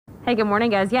Hey, good morning,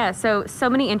 guys. Yeah, so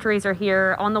many entries are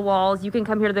here on the walls. You can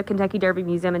come here to the Kentucky Derby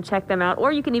Museum and check them out,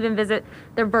 or you can even visit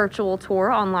their virtual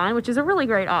tour online, which is a really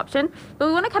great option. But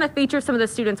we want to kind of feature some of the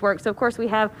students' work. So, of course,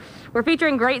 we're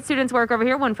featuring great students' work over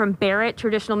here. One from Barrett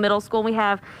Traditional Middle School. We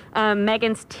have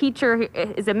Megan's teacher.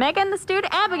 Is it Megan, the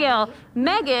student? Abigail.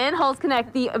 Megan Holds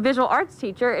Connect, the visual arts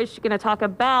teacher, is going to talk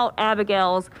about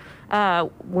Abigail's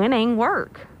winning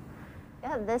work.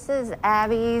 Yeah, this is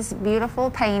Abby's beautiful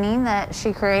painting that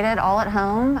she created all at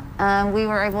home. We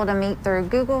were able to meet through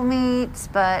Google Meets,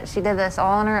 but she did this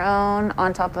all on her own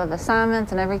on top of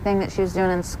assignments and everything that she was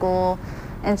doing in school.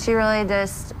 And she really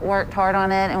just worked hard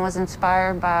on it and was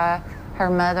inspired by her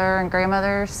mother and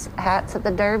grandmother's hats at the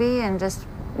Derby and just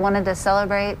wanted to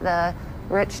celebrate the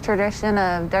rich tradition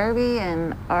of Derby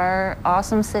and our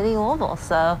awesome city, Louisville.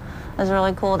 So it was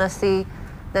really cool to see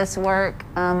this work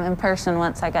in person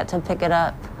once I got to pick it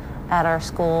up at our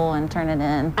school and turn it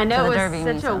in. I know to it the was Derby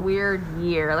such Museum. a weird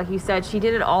year. Like you said, she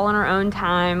did it all in her own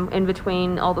time in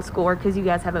between all the schoolwork because you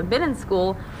guys haven't been in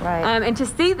school. Right. And to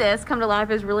see this come to life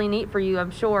is really neat for you,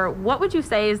 I'm sure. What would you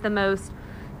say is the most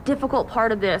difficult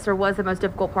part of this, or was the most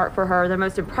difficult part for her, the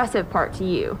most impressive part to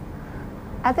you?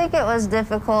 I think it was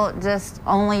difficult just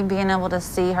only being able to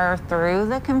see her through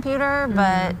the computer,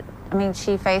 but I mean,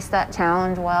 she faced that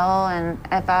challenge well, and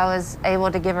if I was able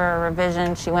to give her a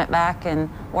revision, she went back and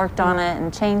worked on it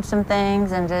and changed some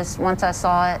things, and just once I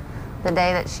saw it, the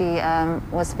day that she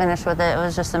was finished with it, it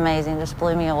was just amazing, just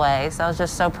blew me away. So I was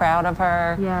just so proud of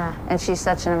her. Yeah. And she's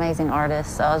such an amazing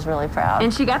artist, so I was really proud.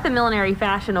 And she got the Millinery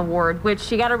Fashion Award, which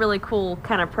she got a really cool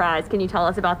kind of prize. Can you tell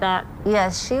us about that?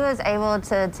 Yes, she was able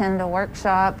to attend a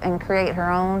workshop and create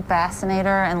her own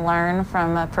fascinator and learn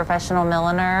from a professional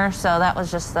milliner. So that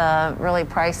was just a really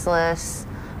priceless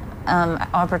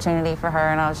opportunity for her,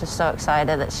 and I was just so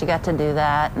excited that she got to do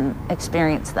that and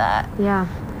experience that. Yeah.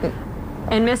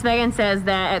 And Miss Megan says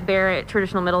that at Barrett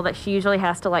Traditional Middle that she usually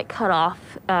has to like cut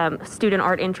off student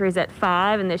art entries at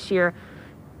 5, and this year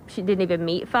she didn't even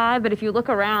meet 5. But if you look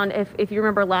around, if you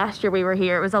remember last year we were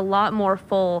here, it was a lot more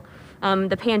full.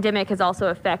 The pandemic has also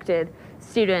affected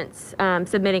students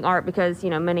submitting art because, you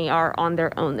know, many are on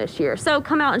their own this year. So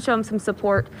come out and show them some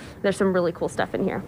support. There's some really cool stuff in here.